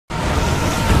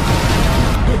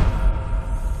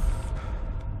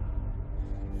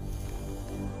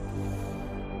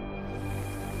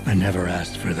never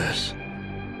asked for this.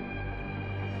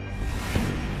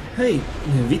 Hej,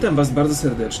 witam was bardzo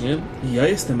serdecznie. Ja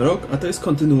jestem Rock, a to jest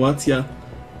kontynuacja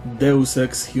Deus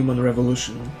Ex Human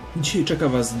Revolution. Dzisiaj czeka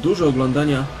was dużo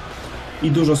oglądania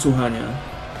i dużo słuchania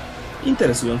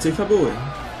interesującej fabuły.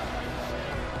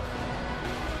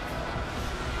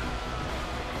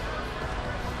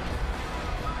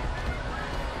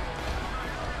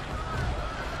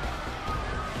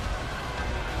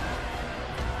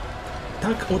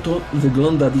 Tak oto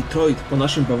wygląda Detroit po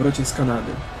naszym powrocie z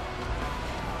Kanady.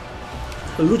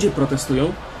 Ludzie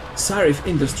protestują, Sarif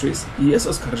Industries jest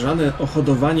oskarżane o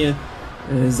hodowanie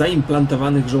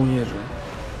zaimplantowanych żołnierzy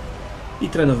i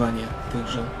trenowanie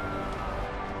tychże.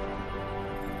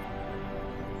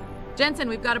 Jensen,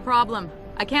 we've got a problem.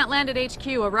 I can't land at HQ.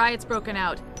 A riot's broken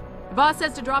out. The boss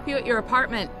says to drop you at your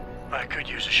apartment. I could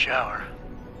use a shower.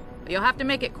 But you'll have to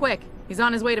make it quick. He's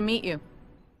on his way to meet you.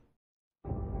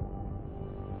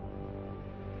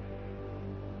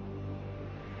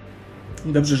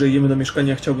 Dobrze, że idziemy do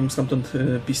mieszkania. Chciałbym stamtąd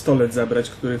pistolet zabrać,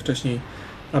 który wcześniej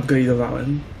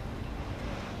upgrade'owałem.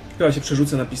 Chyba się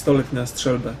przerzucę na pistolet i na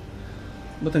strzelbę,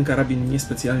 bo ten karabin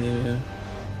niespecjalnie mnie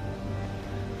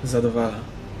zadowala.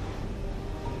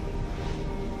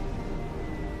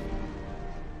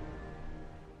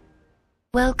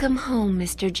 Welcome home,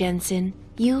 Mr. Jensen.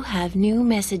 You have new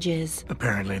messages.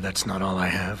 Apparently that's not all I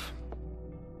have.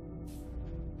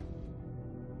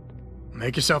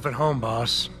 Make yourself at home,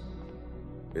 boss.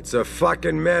 It's a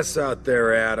fucking mess out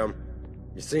there, Adam.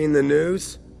 You seen the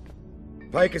news?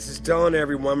 Picus is telling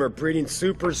everyone we're breeding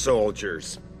super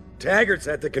soldiers. Taggart's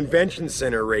at the convention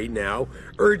center right now,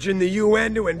 urging the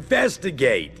UN to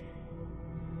investigate.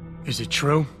 Is it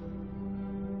true?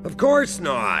 Of course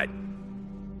not.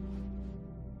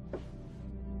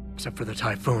 Except for the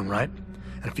Typhoon, right?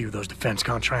 And a few of those defense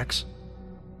contracts.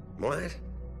 What?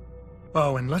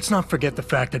 Oh, and let's not forget the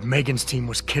fact that Megan's team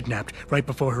was kidnapped right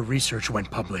before her research went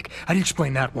public. How do you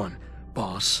explain that one,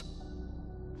 boss?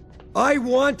 I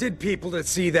wanted people to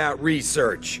see that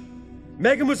research.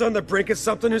 Megan was on the brink of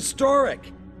something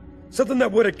historic. Something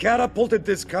that would have catapulted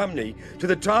this company to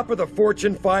the top of the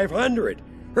Fortune 500.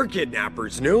 Her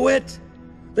kidnappers knew it.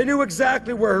 They knew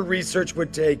exactly where her research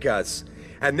would take us.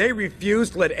 And they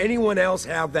refused to let anyone else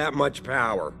have that much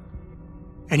power.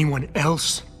 Anyone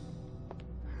else?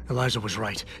 Eliza was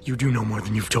right. You do know more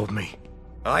than you've told me.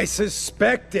 I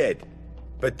suspected.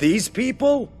 But these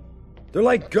people? They're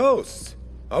like ghosts.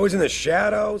 Always in the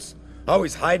shadows.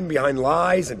 Always hiding behind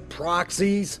lies and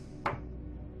proxies.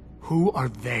 Who are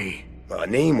they? A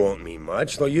name won't mean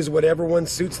much. They'll use whatever one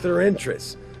suits their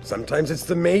interests. Sometimes it's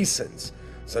the Masons.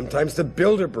 Sometimes the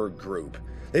Bilderberg Group.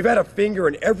 They've had a finger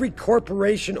in every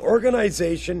corporation,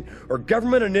 organization, or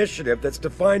government initiative that's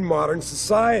defined modern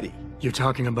society. You're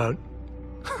talking about...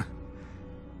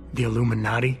 the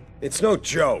Illuminati? It's no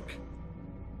joke.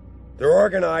 They're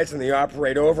organized and they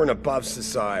operate over and above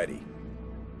society.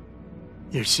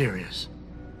 You're serious?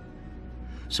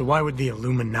 So why would the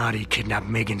Illuminati kidnap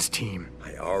Megan's team?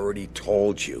 I already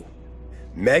told you.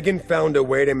 Megan found a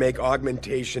way to make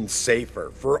augmentation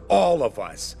safer for all of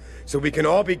us, so we can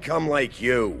all become like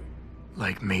you.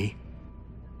 Like me?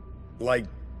 Like...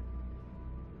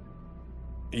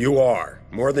 you are.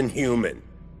 More than human.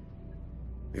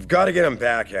 We've got to get him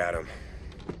back, Adam.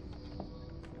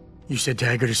 You said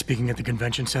Taggart is speaking at the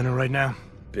convention center right now?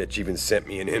 Bitch even sent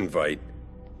me an invite.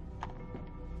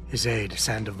 His aide,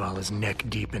 Sandoval, is neck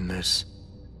deep in this.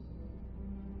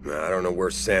 I don't know where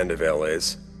Sandoval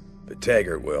is, but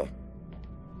Taggart will.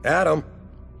 Adam,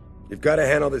 you've got to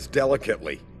handle this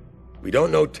delicately. We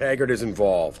don't know Taggart is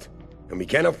involved, and we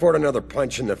can't afford another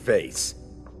punch in the face.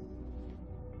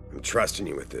 I'm trusting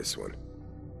you with this one.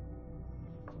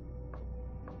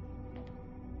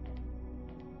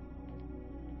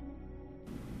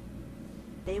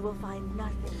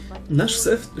 Nasz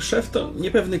szef to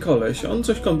niepewny koleś. On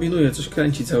coś kombinuje, coś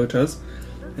kręci cały czas.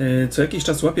 Co jakiś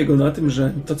czas łapie go na tym,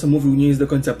 że to, co mówił, nie jest do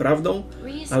końca prawdą,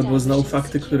 albo znał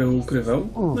fakty, które ukrywał.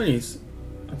 No nic.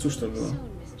 A cóż to było?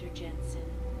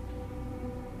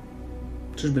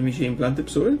 Czyżby mi się implanty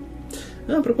psuły?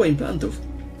 No, a propos implantów.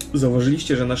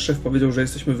 Zauważyliście, że nasz szef powiedział, że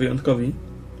jesteśmy wyjątkowi,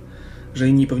 że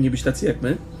inni powinni być tacy jak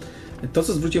my. To,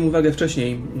 co zwróciłem uwagę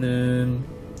wcześniej,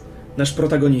 nasz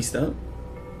protagonista,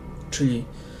 czyli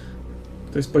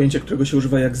to jest pojęcie, którego się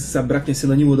używa, jak zabraknie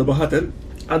synonimu do bohater,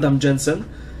 Adam Jensen,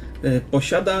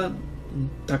 posiada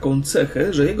taką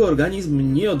cechę, że jego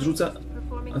organizm nie odrzuca...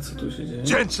 A co tu się dzieje?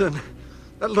 Jensen!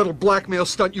 That little blackmail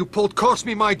stunt you pulled cost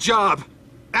me my job!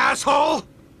 Asshole!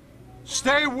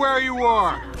 Stay where you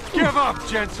are! Give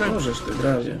up, Jensen! Możesz ty,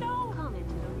 brawie.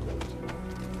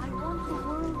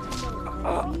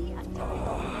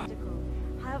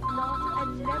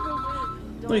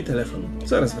 No i telefon.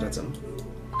 Zaraz wracam.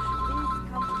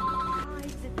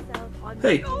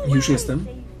 Hej, już jestem.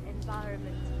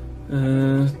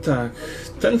 Tak,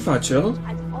 ten facio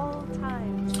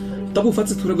to był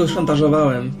facet, którego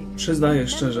szantażowałem. Przyznaję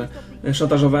szczerze.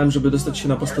 Szantażowałem, żeby dostać się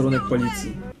na posterunek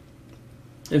policji.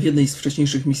 W jednej z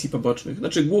wcześniejszych misji pobocznych.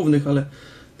 Znaczy głównych, ale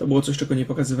to było coś, czego nie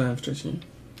pokazywałem wcześniej.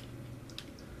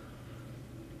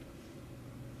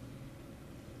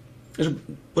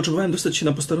 Potrzebowałem dostać się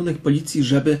na posterunek policji,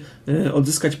 żeby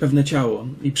odzyskać pewne ciało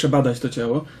i przebadać to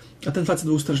ciało. A ten facet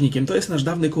był strażnikiem. To jest nasz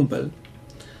dawny kumpel.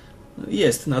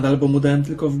 Jest nadal, bo mu dałem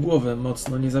tylko w głowę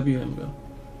mocno, nie zabiłem go.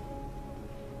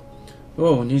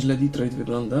 O, nieźle Detroit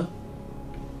wygląda.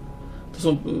 To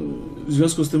są, w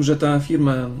związku z tym, że ta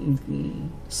firma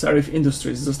Sarif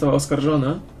Industries została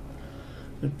oskarżona,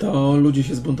 to ludzie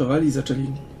się zbuntowali i zaczęli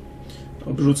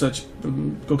obrzucać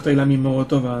koktajlami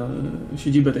Mołotowa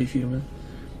siedzibę tej firmy.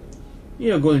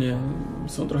 I ogólnie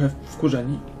są trochę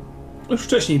wkurzeni. Już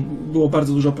wcześniej było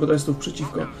bardzo dużo protestów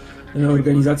przeciwko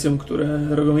organizacjom,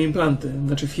 które robią implanty,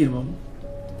 znaczy firmom,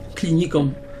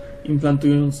 klinikom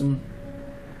implantującym.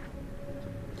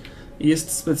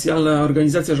 Jest specjalna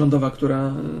organizacja rządowa,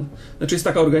 która... Znaczy jest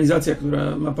taka organizacja,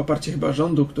 która ma poparcie chyba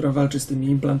rządu, która walczy z tymi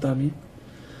implantami.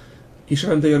 I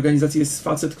szefem tej organizacji jest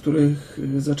facet, który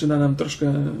zaczyna nam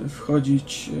troszkę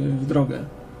wchodzić w drogę.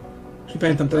 Nie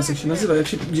pamiętam teraz, jak się nazywa. Jak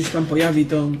się gdzieś tam pojawi,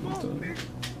 to...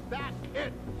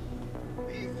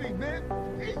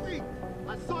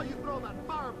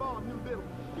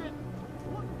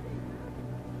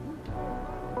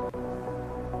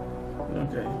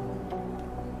 Okej.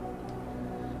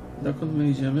 Dokąd my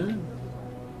idziemy?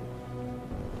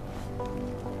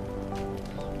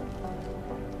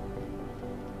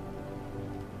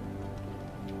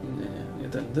 Nie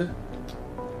tędy.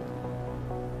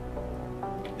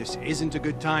 This isn't a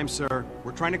good time, sir.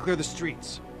 We're trying to clear the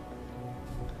streets.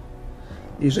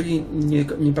 Jeżeli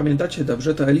nie pamiętacie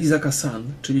dobrze, to Eliza Kassan,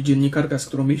 czyli dziennikarka, z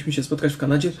którą mieliśmy się spotkać w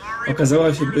Kanadzie,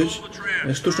 okazała się być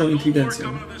sztuczną inteligencją.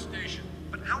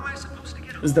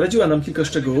 Zdradziła nam kilka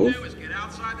szczegółów,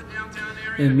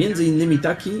 między innymi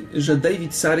taki, że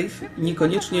David Sarif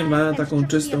niekoniecznie ma taką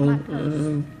czystą...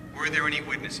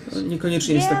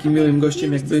 niekoniecznie jest takim miłym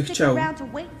gościem, jakby chciał.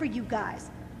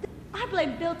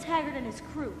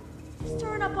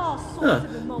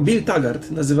 Bill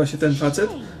Taggart nazywa się ten facet,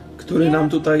 który nam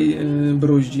tutaj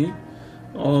bruździ.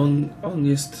 On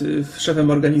jest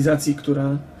szefem organizacji,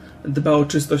 która dba o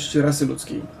czystość rasy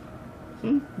ludzkiej.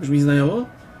 Brzmi znajomo?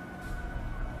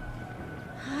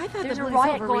 There's a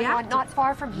riot going on not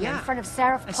far from here in front of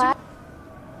Sarif Plaza.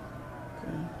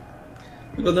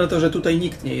 Wygląda na to, że tutaj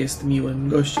nikt nie jest miłym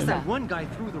gościem.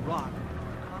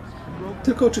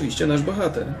 Tylko oczywiście nasz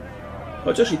bohater.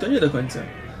 Chociaż i to nie do końca.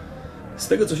 Z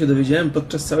tego, co się dowiedziałem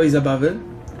podczas całej zabawy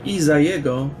i za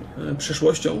jego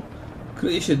przeszłością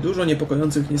kryje się dużo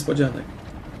niepokojących niespodzianek.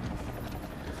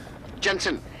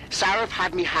 Jensen, Sarif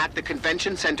had me hack the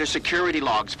convention center security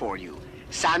logs for you.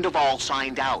 Sandoval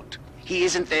signed out. He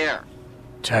isn't there.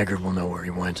 Taggart will know where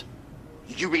he went.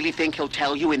 You really think he'll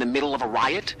tell you in the middle of a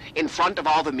riot? In front of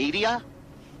all the media?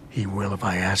 He will if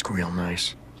I ask real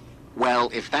nice. Well,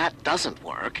 if that doesn't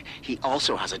work, he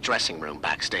also has a dressing room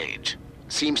backstage.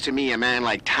 Seems to me a man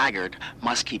like Taggart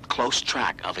must keep close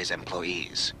track of his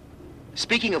employees.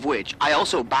 Speaking of which, I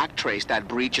also backtraced that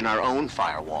breach in our own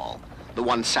firewall. The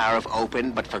one Sarif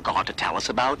opened but forgot to tell us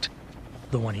about.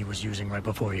 The one he was using right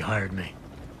before he hired me.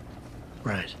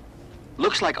 Right.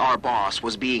 Looks like our boss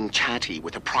was being chatty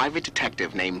with a private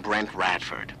detective named Brent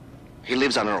Radford. He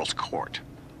lives on Earl's Court,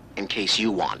 in case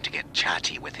you want to get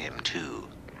chatty with him too.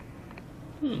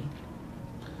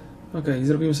 Okej,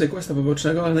 zrobimy sobie questa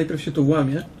pobocznego, ale najpierw się tu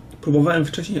włamię. Próbowałem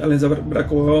wcześniej, ale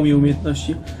brakowało mi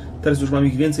umiejętności. Teraz już mam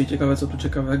ich więcej. Ciekawe, co tu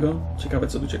ciekawego. Ciekawe,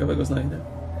 co tu ciekawego znajdę.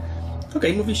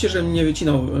 Okej, mówiliście, że mnie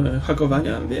wycinał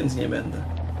hakowania, więc nie będę.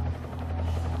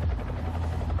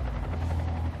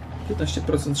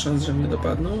 15% szans, że mnie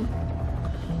dopadną.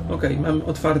 Okej, mam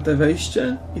otwarte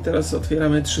wejście i teraz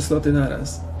otwieramy 3 sloty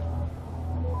naraz.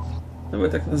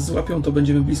 Nawet jak nas złapią, to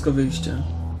będziemy blisko wyjścia.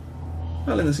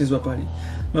 Ale nas nie złapali.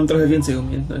 Mam trochę więcej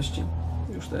umiejętności.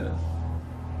 Już teraz.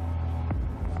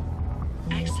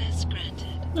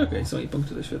 Okej, są i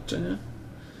punkty doświadczenia.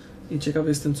 I ciekawy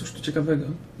jestem, cóż tu ciekawego.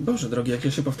 Boże drogi, jak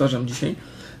ja się powtarzam dzisiaj.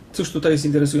 Cóż tutaj jest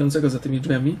interesującego za tymi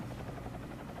drzwiami?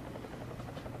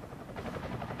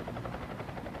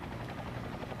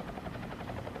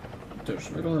 To już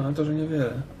wygląda na to, że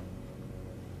niewiele.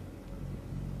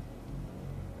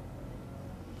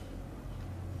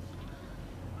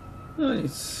 No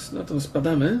nic, no to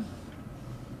spadamy.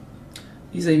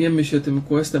 I zajmiemy się tym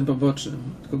questem pobocznym.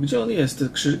 Tylko gdzie on jest? Te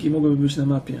krzyżyki mogłyby być na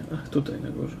mapie. Ach, tutaj na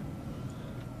górze.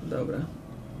 Dobra.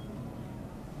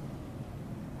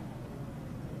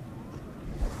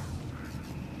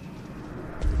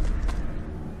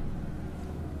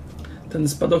 Ten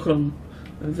spadochron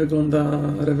wygląda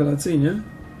rewelacyjnie.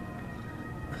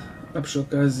 A przy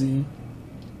okazji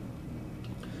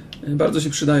bardzo się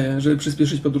przydaje, żeby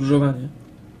przyspieszyć podróżowanie.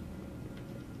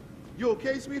 You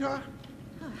okay, sweetheart?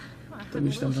 To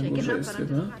gdzieś tam na górze jest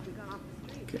chyba.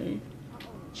 Okay.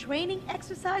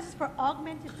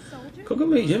 Kogo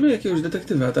my idziemy? Jakiegoś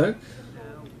detektywa, tak?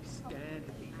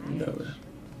 Dobra.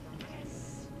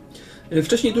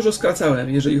 Wcześniej dużo skracałem,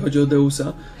 jeżeli chodzi o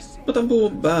Deusa, bo tam było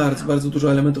bardzo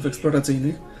dużo elementów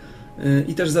eksploracyjnych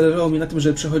i też zależało mi na tym,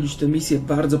 żeby przechodzić te misje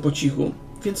bardzo po cichu,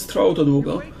 więc trwało to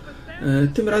długo.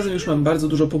 Tym razem już mam bardzo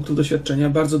dużo punktów doświadczenia,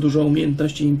 bardzo dużo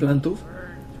umiejętności i implantów,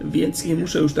 więc nie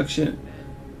muszę już tak się...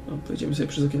 O, pojedziemy sobie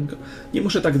przez okienko. Nie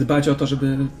muszę tak dbać o to,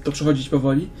 żeby to przechodzić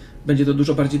powoli. Będzie to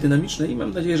dużo bardziej dynamiczne i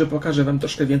mam nadzieję, że pokażę wam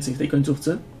troszkę więcej w tej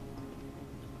końcówce.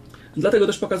 Dlatego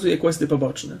też pokazuję questy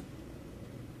poboczne.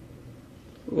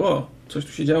 Ło, coś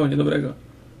tu się działo niedobrego.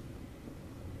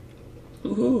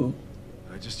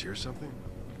 I just hear something?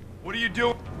 What are you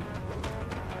doing?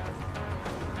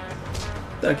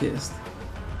 Tak jest.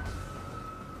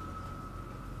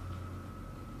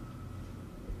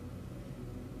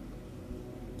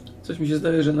 Coś mi się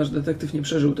zdaje, że nasz detektyw nie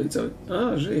przeżył tej całej...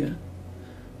 A, żyje.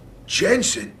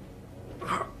 Jensen?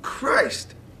 Oh,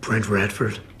 Christ. Brent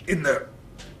Radford? In the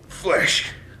flesh.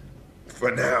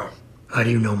 For now. How do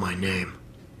you know my name?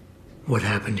 What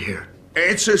happened here?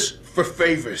 Answers for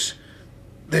favors.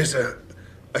 There's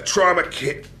a trauma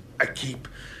kit I keep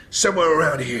somewhere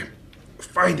around here.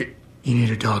 Find it. You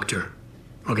need a doctor.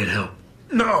 I'll get help.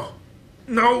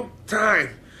 No time.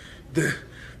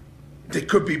 They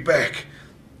could be back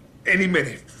any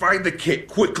minute. Find the kit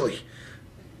quickly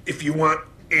if you want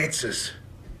answers.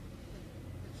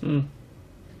 No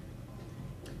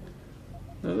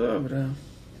dobra.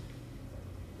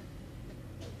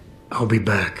 I'll be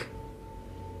back.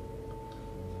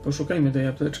 Poszukajmy tej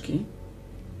apteczki.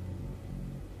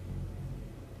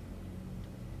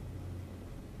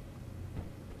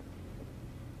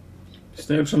 Jest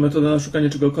najlepsza metoda na szukanie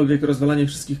czegokolwiek, rozwalanie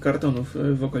wszystkich kartonów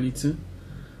w okolicy.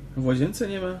 W łazience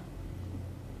nie ma.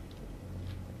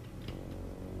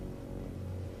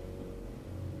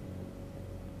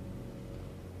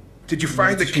 Did you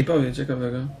find the Coś mi kit? powie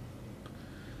ciekawego.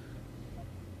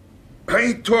 I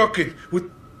ain't talking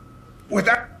with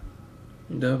that.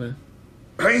 Dobra.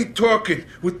 I ain't talking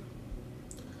with.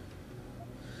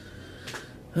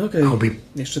 Okej,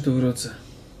 jeszcze tu wrócę.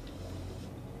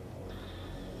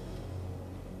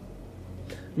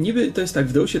 Niby to jest tak,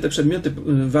 w Deusie te przedmioty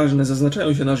ważne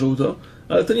zaznaczają się na żółto,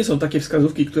 ale to nie są takie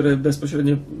wskazówki, które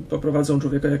bezpośrednio poprowadzą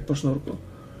człowieka jak po sznurku.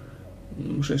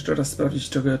 Muszę jeszcze raz sprawdzić,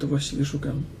 czego ja tu właściwie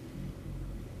szukam.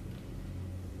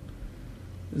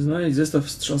 Znajdź zestaw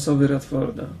wstrząsowy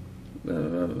Radforda.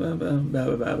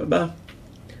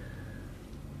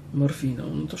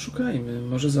 Morfiną. No to szukajmy.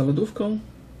 Może za lodówką?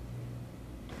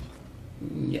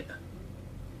 Nie.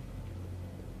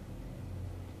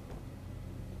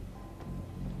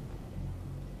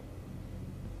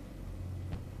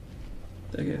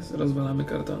 Tak jest, rozwalamy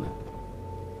kartony.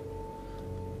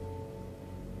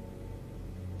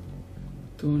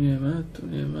 Tu nie ma, tu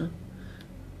nie ma.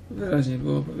 Wyraźnie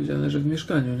było powiedziane, że w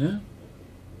mieszkaniu, nie?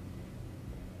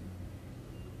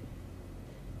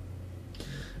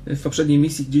 W poprzedniej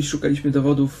misji gdzieś szukaliśmy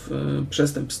dowodów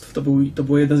przestępstw. To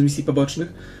była jedna z misji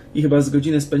pobocznych i chyba z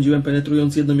godzinę spędziłem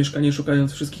penetrując jedno mieszkanie,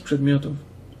 szukając wszystkich przedmiotów.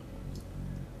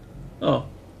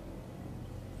 O!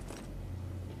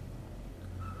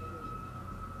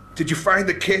 Did you find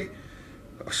the kit?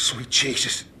 Oh, sweet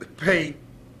Jesus. The pain.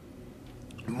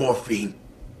 Morphine.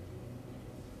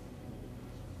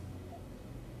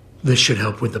 This should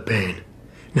help with the pain.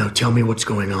 Now tell me what's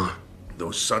going on.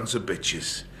 Those sons of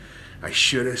bitches. I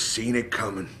should have seen it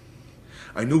coming.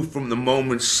 I knew from the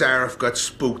moment Sarif got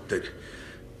spooked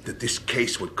that this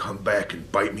case would come back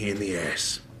and bite me in the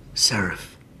ass.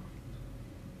 Sarif.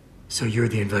 So you're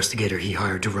the investigator he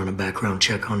hired to run a background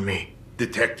check on me?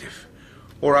 Detective.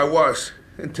 Or I was,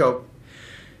 until...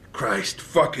 Christ,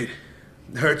 fuck it.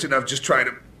 It hurts enough just trying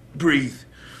to breathe.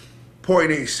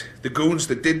 Point is, the goons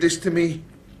that did this to me,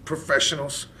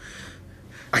 professionals.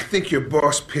 I think your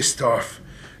boss pissed off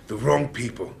the wrong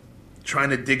people, trying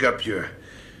to dig up your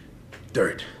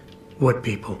dirt. What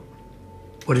people?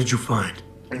 What did you find?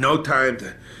 No time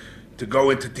to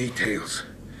go into details.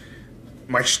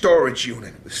 My storage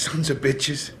unit, the sons of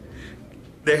bitches,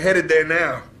 they're headed there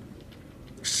now.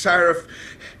 Sarif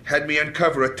had me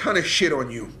uncover a ton of shit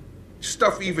on you.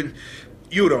 Stuff even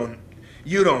you don't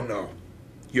know.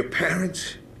 Your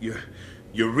parents,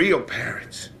 your real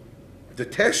parents. The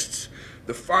tests,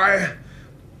 the fire.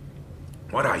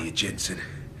 What are you, Jensen?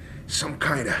 Some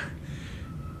kind of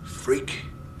freak?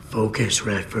 Focus,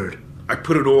 Radford. I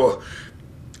mothballed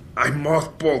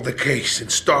the case in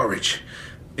storage.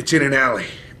 It's in an alley.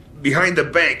 Behind the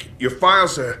bank. Your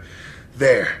files are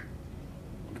there.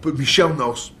 But Michelle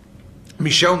knows.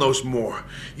 Michelle knows more.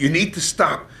 You need to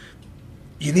stop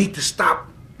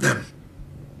them.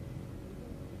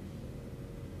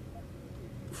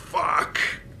 Fuck.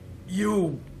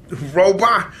 You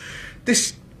robot.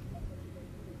 This...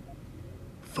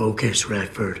 Focus,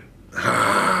 Radford.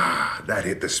 Ah, that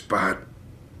hit the spot.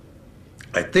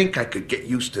 I think I could get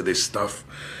used to this stuff.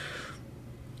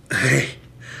 Hey,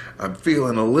 I'm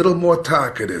feeling a little more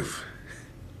talkative.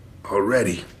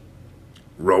 Already.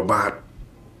 Robot.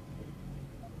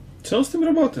 Co z tym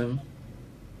robotem?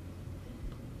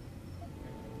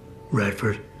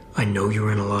 Radford, I know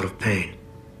you're in a lot of pain,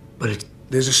 but it's...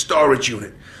 There's a storage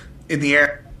unit in the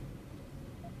air.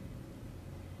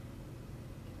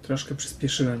 Troszkę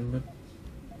przyspieszyłem, but...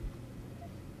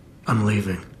 I'm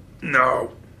leaving.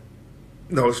 No.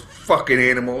 Those fucking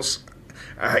animals.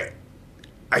 I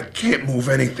can't move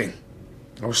anything.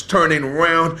 I was turning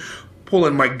around,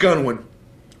 pulling my gun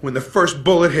when the first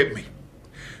bullet hit me.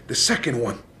 The second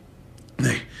one,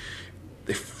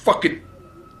 they fucking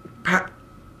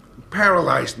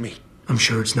paralyzed me. I'm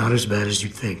sure it's not as bad as you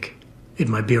think. It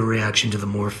might be a reaction to the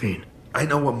morphine. I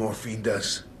know what morphine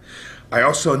does. I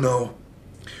also know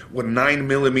what a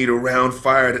 9mm round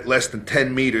fired at less than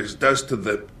 10 meters does to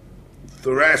the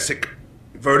thoracic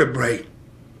vertebrae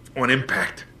on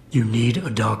impact. You need a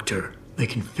doctor. They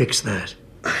can fix that.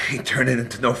 I ain't turning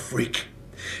into no freak.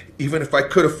 Even if I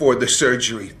could afford the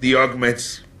surgery, the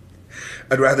augments,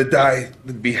 I'd rather die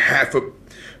than be half a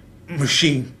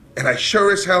machine. And I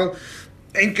sure as hell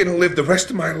ain't gonna live the rest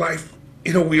of my life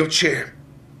in a wheelchair,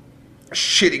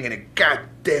 shitting in a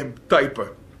goddamn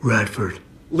diaper. Radford.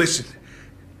 Listen,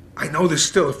 I know there's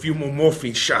still a few more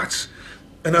morphine shots.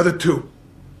 Another 2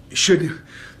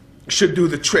 should do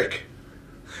the trick.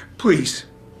 Please,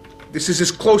 this is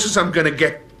as close as I'm gonna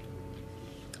get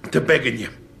to begging you.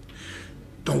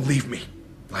 Don't leave me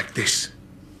like this.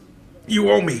 You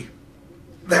owe me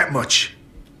that much.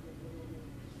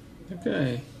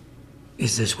 Okay.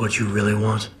 Is this what you really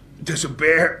want? There's a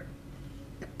bear,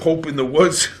 Pope in the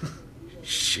woods.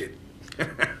 Shit.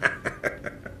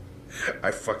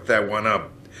 I fucked that one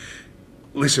up.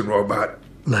 Listen, robot.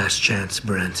 Last chance,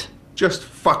 Brent. Just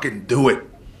fucking do it.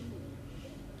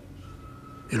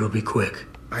 It'll be quick.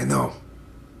 I know.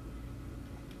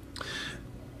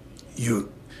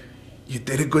 You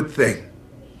did a good thing.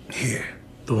 Here.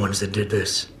 The ones that did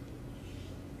this.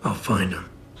 I'll find them.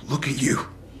 Look at you.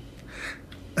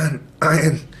 An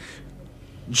iron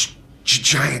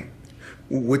giant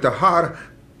with a heart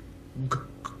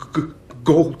of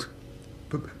gold.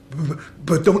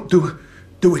 But don't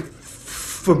do it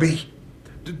for me.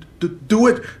 Do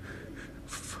it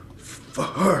for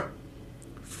her.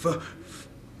 For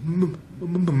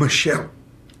Michelle.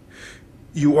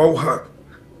 You owe her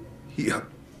your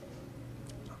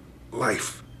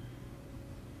life.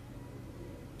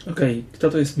 Okej, kto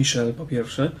to jest Michelle, po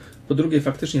pierwsze. Po drugie,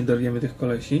 faktycznie dorwiemy tych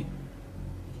kolesi.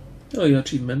 O, i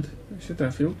achievement się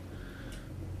trafił.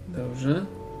 Dobrze.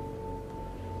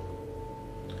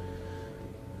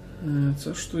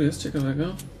 Cóż tu jest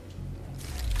ciekawego?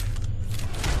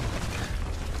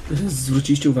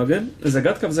 Zwróciliście uwagę?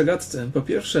 Zagadka w zagadce. Po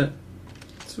pierwsze,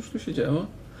 cóż tu się działo?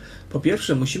 Po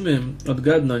pierwsze, musimy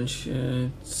odgadnąć,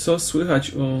 co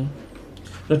słychać u...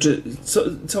 Znaczy,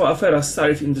 cała afera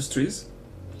Starif Industries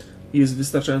jest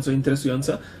wystarczająco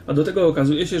interesująca, a do tego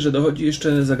okazuje się, że dochodzi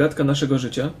jeszcze zagadka naszego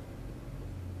życia.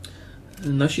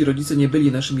 Nasi rodzice nie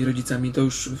byli naszymi rodzicami, to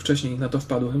już wcześniej na to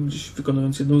wpadłem, gdzieś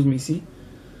wykonując jedną z misji.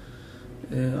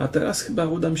 A teraz chyba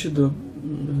udam się do...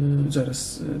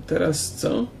 Zaraz, teraz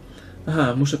co?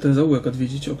 Aha, muszę ten zaułek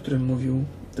odwiedzić, o którym mówił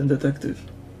ten detektyw.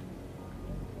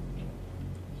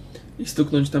 I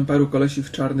stuknąć tam paru kolesi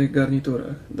w czarnych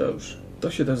garniturach. Dobrze,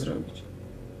 to się da zrobić.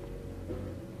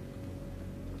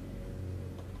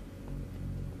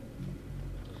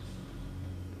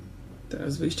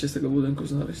 Teraz wyjście z tego budynku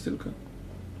znaleźć tylko.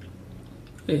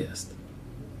 I jest.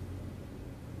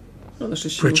 No na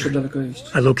szczęście nie muszę daleko iść.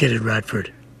 I located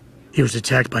Radford. He was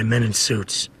attacked by men in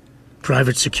suits.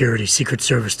 Private security, Secret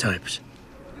Service types.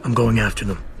 I'm going after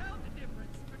them.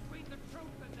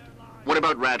 What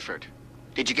about Radford?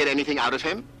 Did you get anything out of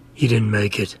him? He didn't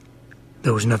make it.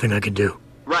 There was nothing I could do.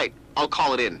 Right. I'll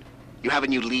call it in. You have a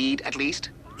new lead, at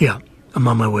least? Yeah. I'm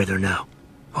on my way there now.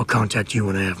 I'll contact you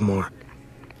when I have more.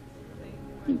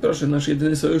 I proszę, nasz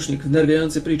jedyny sojusznik,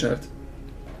 wnerwiający Pritchard.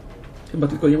 Chyba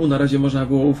tylko jemu na razie można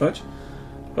było ufać.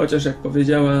 Chociaż jak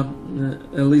powiedziała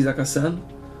Eliza Cassan,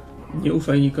 nie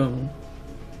ufaj nikomu.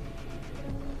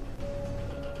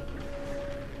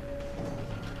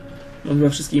 Mam chyba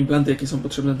wszystkie implanty, jakie są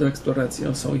potrzebne do eksploracji.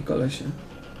 O, są i kolesie.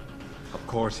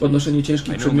 Podnoszenie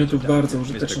ciężkich przedmiotów bardzo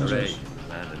użyteczna rzecz.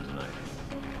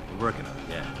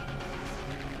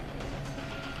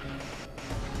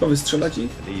 Powystrzelać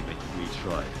ich?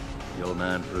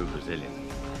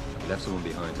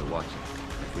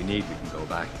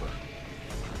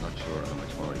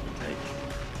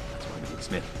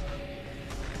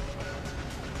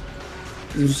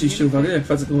 Zwróciliście uwagę, jak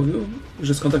facet mówił,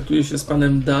 że skontaktuje się z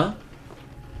panem Da?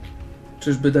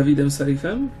 Czyżby Dawidem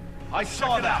Sarifem?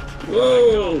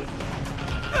 Wow!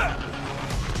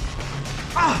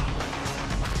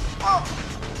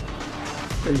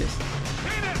 To jest.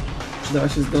 Przydała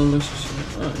się zdolność...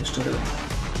 A, jeszcze jeden.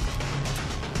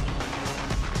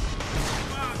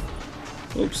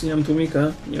 Ups, nie mam tłumika.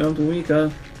 Nie mam tłumika.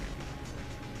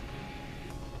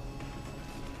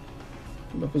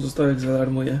 Chyba pozostałych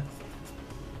zaalarmuję.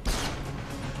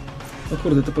 O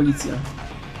kurde, to policja.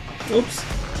 Ups.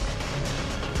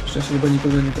 Szczęście chyba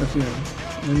nikogo nie trafiłem.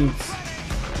 No nic.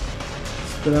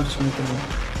 Sprawdźmy to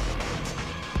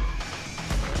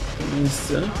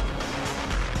miejsce.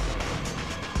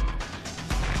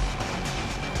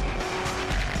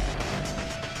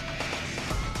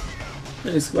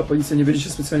 No jest, chyba policja nie będzie się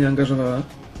specjalnie angażowała.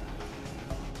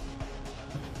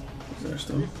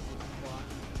 Zresztą.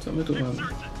 Co my tu mamy?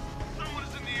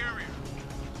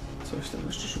 Coś tam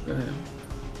jeszcze szukają.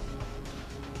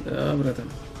 Dobra, tam.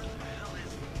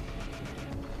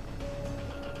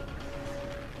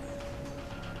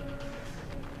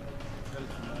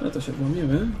 No to się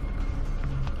włamiemy.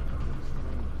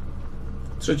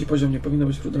 Trzeci poziom, nie powinno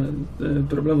być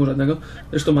problemu żadnego.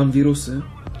 Zresztą mam wirusy.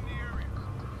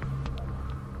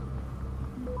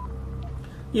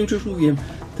 Nie wiem, czy już mówiłem.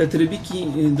 Te trybiki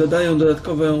dodają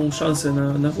dodatkową szansę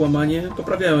na włamanie.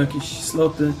 Poprawiają jakieś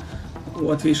sloty.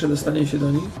 Łatwiejsze dostanie się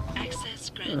do nich.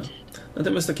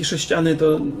 Natomiast takie sześciany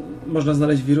to można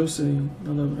znaleźć wirusy i...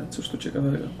 No dobra, cóż tu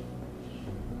ciekawego.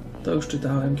 To już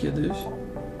czytałem kiedyś.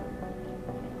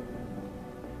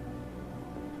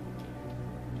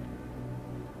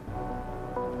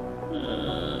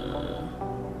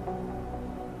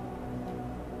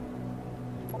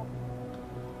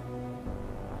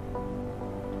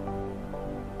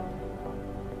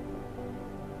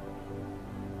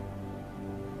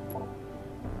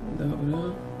 Dobra.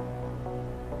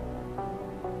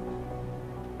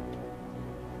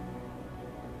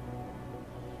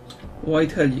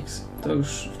 White Helix. To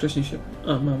już wcześniej się...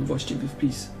 A, mam właściwy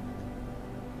wpis.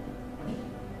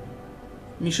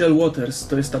 Michelle Waters.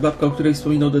 To jest ta babka, o której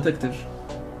wspominał detektyw.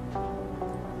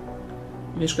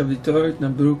 Mieszka w Detroit na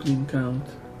Brooklyn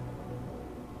County.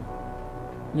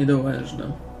 Niedołężna.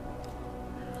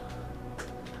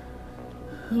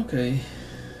 Okej.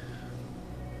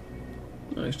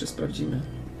 No, jeszcze sprawdzimy.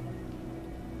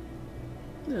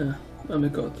 Nie, mamy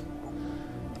kod.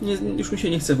 Nie, już mi się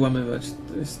nie chce włamywać.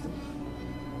 To jest...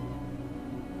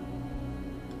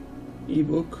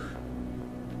 e-book.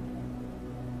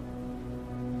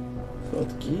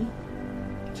 Fotki.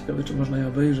 Ciekawe, czy można je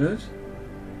obejrzeć.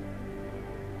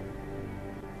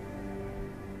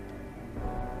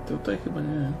 Tutaj chyba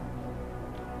nie.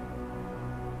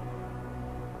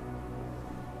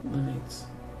 No nic.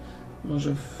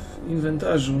 Może w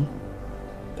inwentarzu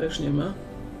też nie ma.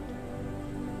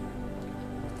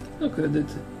 No,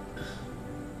 kredyty.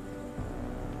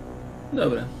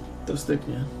 Dobra, to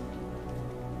styknie.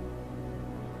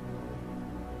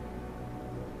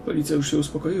 Policja już się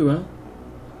uspokoiła.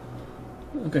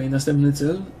 Okej, następny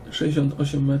cel.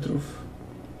 68 metrów.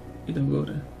 I do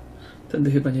góry.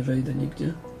 Tędy chyba nie wejdę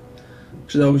nigdzie.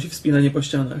 Przydałoby się wspinanie po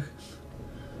ścianach.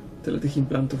 Tyle tych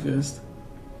implantów jest.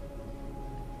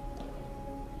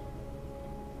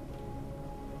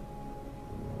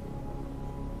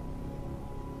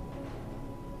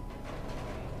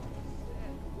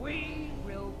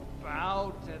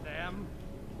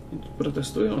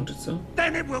 Protestują, czy co?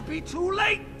 Then it will be too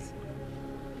late.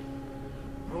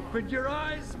 Open your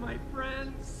eyes, my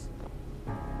friends.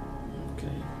 Okej.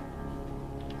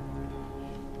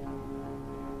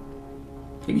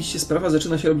 Jak widzicie, sprawa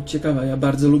zaczyna się robić ciekawa. Ja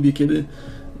bardzo lubię, kiedy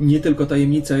nie tylko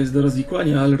tajemnica jest do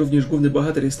rozwikłania, ale również główny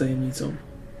bohater jest tajemnicą.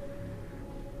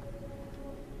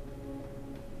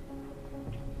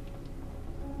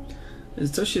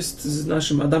 Coś jest z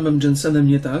naszym Adamem Jensenem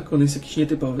nie tak. On jest jakiś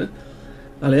nietypowy.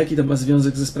 Ale jaki to ma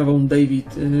związek ze sprawą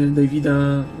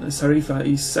Davida Sarifa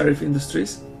i Sarif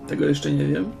Industries? Tego jeszcze nie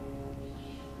wiem.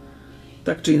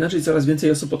 Tak czy inaczej, coraz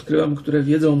więcej osób odkryłam, które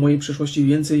wiedzą o mojej przeszłości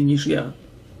więcej niż ja.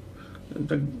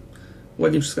 Tak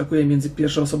ładnie przeskakuje między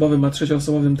pierwszoosobowym a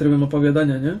trzecioosobowym trybem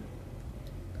opowiadania, nie?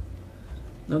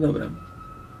 No dobra.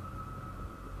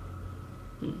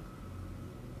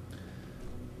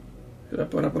 Chyba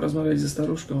pora porozmawiać ze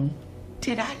staruszką.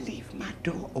 Did I leave my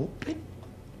door open?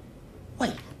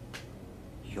 Wait,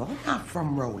 you're not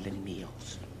from Roland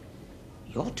Mills.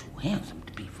 You're too handsome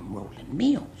to be from Roland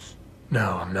Mills. No,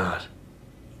 I'm not.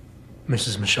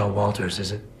 Mrs. Michelle Walters,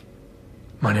 is it?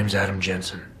 My name's Adam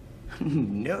Jensen.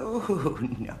 No,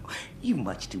 no. You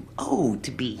much too old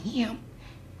to be him.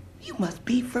 You must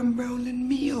be from Roland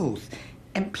Mills.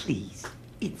 And please,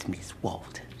 it's Miss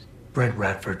Walters. Brent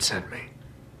Radford sent me.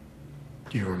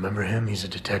 Do you remember him? He's a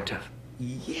detective.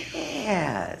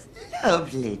 Yes,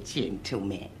 lovely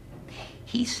gentleman.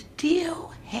 He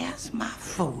still has my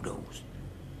photos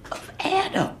of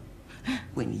Adam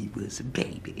when he was a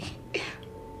baby.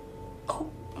 Oh,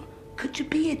 could you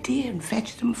be a dear and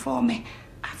fetch them for me?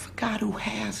 I forgot who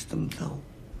has them, though.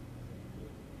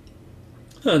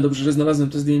 Dobrze, że znalazłem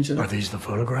te zdjęcia. Are these the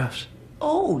photographs?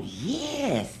 Oh,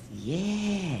 yes,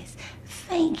 yes.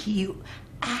 Thank you.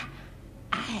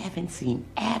 I haven't seen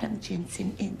Adam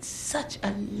Jensen in such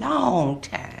a long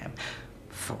time.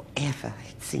 Forever,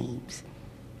 it seems.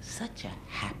 Such a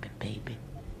happy baby.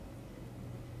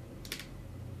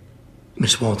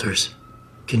 Miss Walters,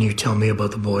 can you tell me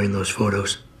about the boy in those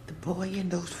photos? The boy in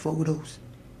those photos?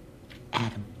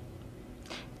 Adam.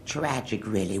 Tragic,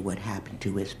 really, what happened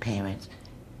to his parents.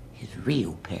 His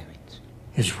real parents.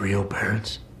 His real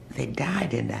parents? They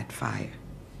died in that fire.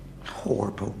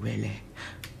 Horrible, really.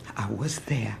 I was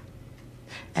there.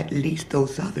 At least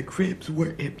those other cribs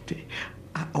were empty.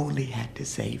 I only had to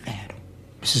save Adam.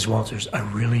 Mrs. Walters, I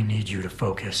really need you to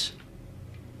focus.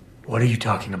 What are you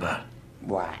talking about?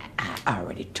 Why, I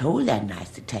already told that nice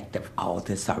detective all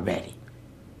this already.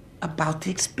 About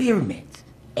the experiments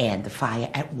and the fire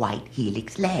at White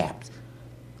Helix Labs.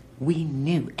 We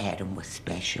knew Adam was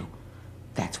special.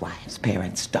 That's why his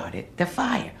parents started the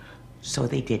fire, so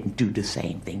they didn't do the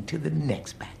same thing to the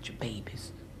next batch of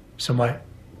babies. So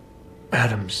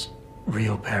Adam's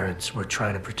real parents were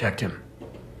trying to protect him.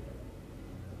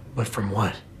 But from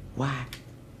what? Why?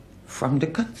 From the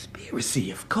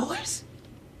conspiracy, of course.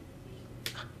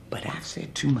 But I've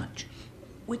said too much.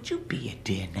 Would you be a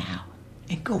dear now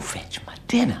and go fetch my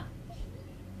dinner?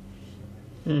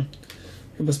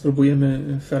 Chyba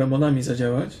spróbujemy feromonami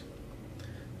zadziałać.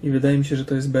 I wydaje mi się, że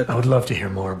to jest beta. I would love to hear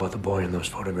more about the boy in those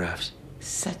photographs.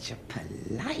 Such a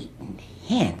polite and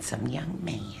handsome young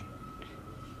man.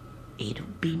 It'll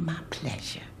be my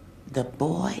pleasure. The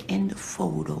boy in the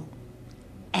photo,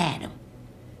 Adam.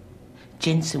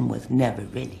 Jensen was never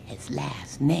really his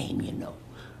last name, you know.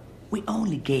 We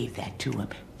only gave that to him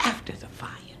after the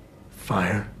fire.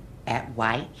 Fire? At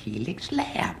White Helix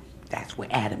Lab. That's where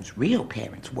Adam's real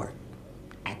parents worked.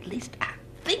 At least I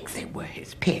think they were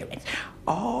his parents.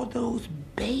 All those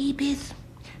babies,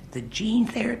 the gene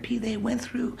therapy they went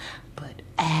through, but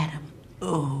Adam,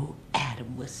 oh,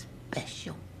 Adam was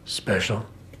special. Special?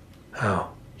 How?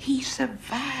 He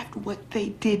survived what they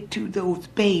did to those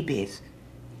babies.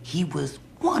 He was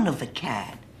one of a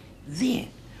kind. Then,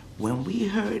 when we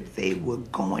heard they were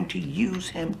going to use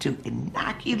him to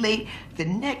inoculate the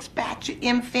next batch of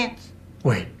infants...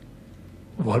 Wait,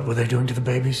 what were they doing to the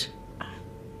babies? I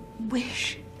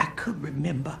wish I could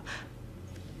remember.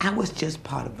 I was just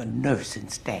part of a nursing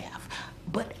staff.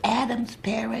 But Adam's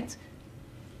parents,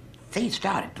 they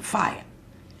started the fire.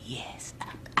 Yes,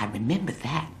 I remember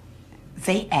that.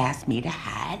 They asked me to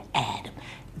hide Adam.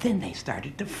 Then they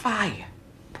started the fire.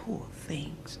 Poor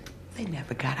things. They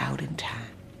never got out in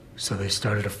time. So they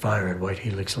started a fire at White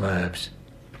Helix Labs.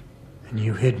 And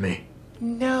you hid me.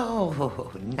 No,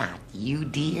 not you,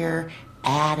 dear.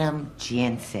 Adam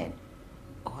Jensen.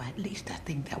 Or at least I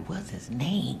think that was his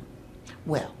name.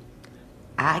 Well,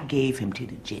 I gave him to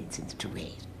the Jensens to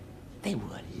raise. They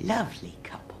were a lovely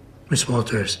couple. Miss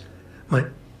Walters,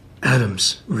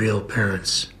 Adam's real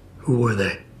parents, who were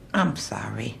they? I'm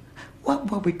sorry. What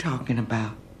were we talking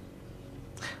about?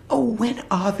 Oh, when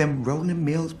are them Roland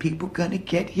Mills people gonna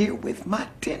get here with my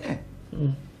dinner?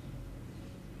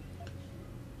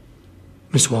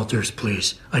 Miss Walters,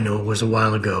 please. I know it was a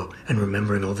while ago, and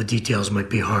remembering all the details might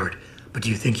be hard, but do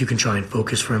you think you can try and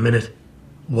focus for a minute?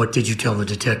 What did you tell the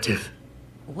detective?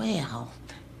 Well,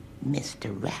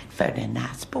 Mr. Radford and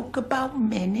I spoke about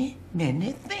many,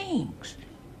 many things.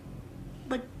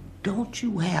 But don't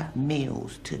you have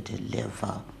meals to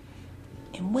deliver?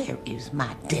 And where is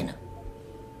my dinner?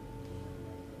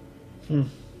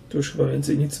 Tu już chyba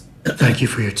więcej nic. Thank you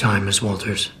for your time, Miss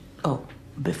Walters. Oh,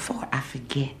 before I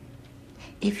forget,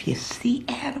 if you see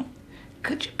Adam,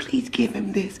 could you please give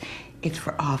him this? It's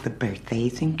for all the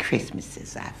birthdays and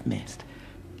Christmases I've missed.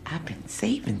 I've been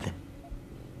saving them.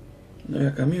 No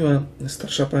jaka miła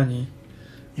starsza pani.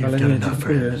 You've Ale done nie, enough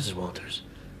for him, dziękuję. Mrs. Walters.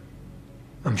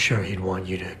 I'm sure he'd want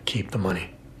you to keep the money.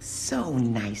 So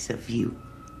nice of you.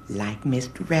 Like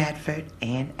Mr. Radford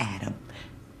and Adam.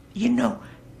 You know,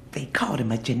 they called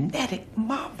him a genetic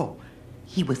marvel.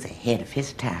 He was ahead of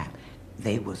his time.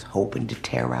 They was hoping to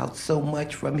tear out so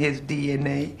much from his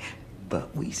DNA,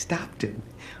 but we stopped him.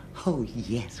 Oh,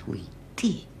 yes, we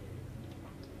did.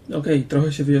 Okej,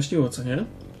 trochę się wyjaśniło, co nie?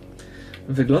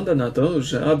 Wygląda na to,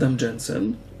 że Adam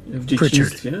Jensen w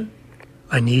dzieciństwie...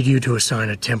 I need you to assign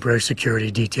a temporary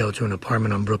security detail to an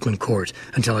apartment on Brooklyn Court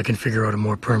until I can figure out a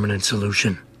more permanent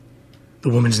solution. The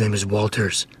woman's name is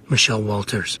Walters, Michelle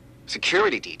Walters.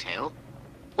 Security detail?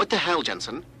 What the hell,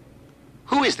 Jensen?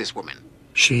 Who is this woman?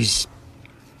 She's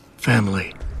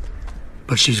family,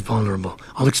 but she's vulnerable.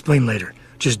 I'll explain later.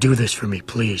 Just do this for me,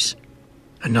 please.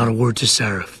 And not a word to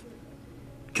Sarah.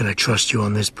 Can I trust you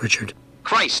on this, Pritchard?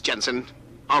 Christ, Jensen.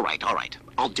 All right.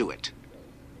 I'll do it.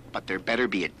 But there better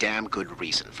be a damn good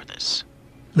reason for this.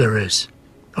 There is.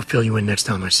 I'll fill you in next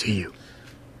time I see you.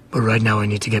 But right now I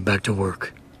need to get back to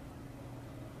work.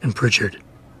 And Pritchard.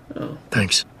 Oh.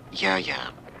 Thanks.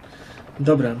 Yeah.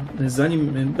 Dobra,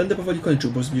 zanim będę powoli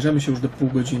kończył, bo zbliżamy się już do pół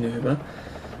godziny chyba.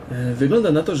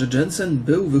 Wygląda na to, że Jensen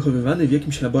był wychowywany w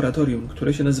jakimś laboratorium,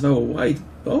 które się nazywało White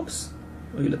Box,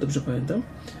 o ile dobrze pamiętam.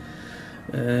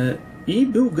 I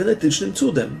był genetycznym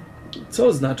cudem. Co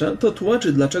oznacza? To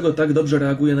tłumaczy, dlaczego tak dobrze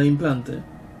reaguje na implanty.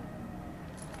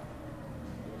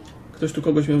 Ktoś tu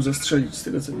kogoś miał zastrzelić, z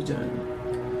tego co widziałem.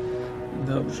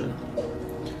 Dobrze.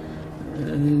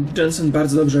 Jensen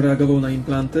bardzo dobrze reagował na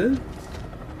implanty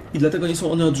i dlatego nie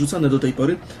są one odrzucane do tej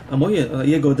pory, a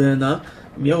jego DNA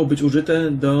miało być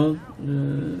użyte do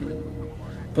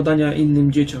podania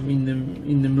innym dzieciom,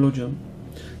 innym ludziom.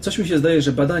 Coś mi się zdaje,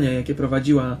 że badania, jakie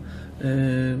prowadziła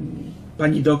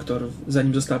pani doktor,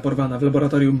 zanim została porwana w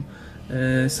laboratorium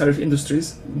Surf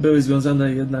Industries, były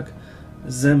związane jednak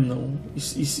ze mną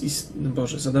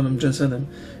z Adamem Jensenem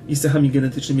i z cechami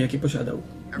genetycznymi, jakie posiadał.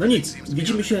 No nic,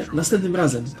 widzimy się następnym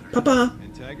razem. Pa, pa!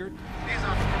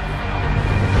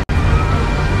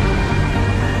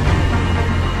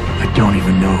 I don't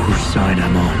even know whose side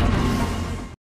I'm on.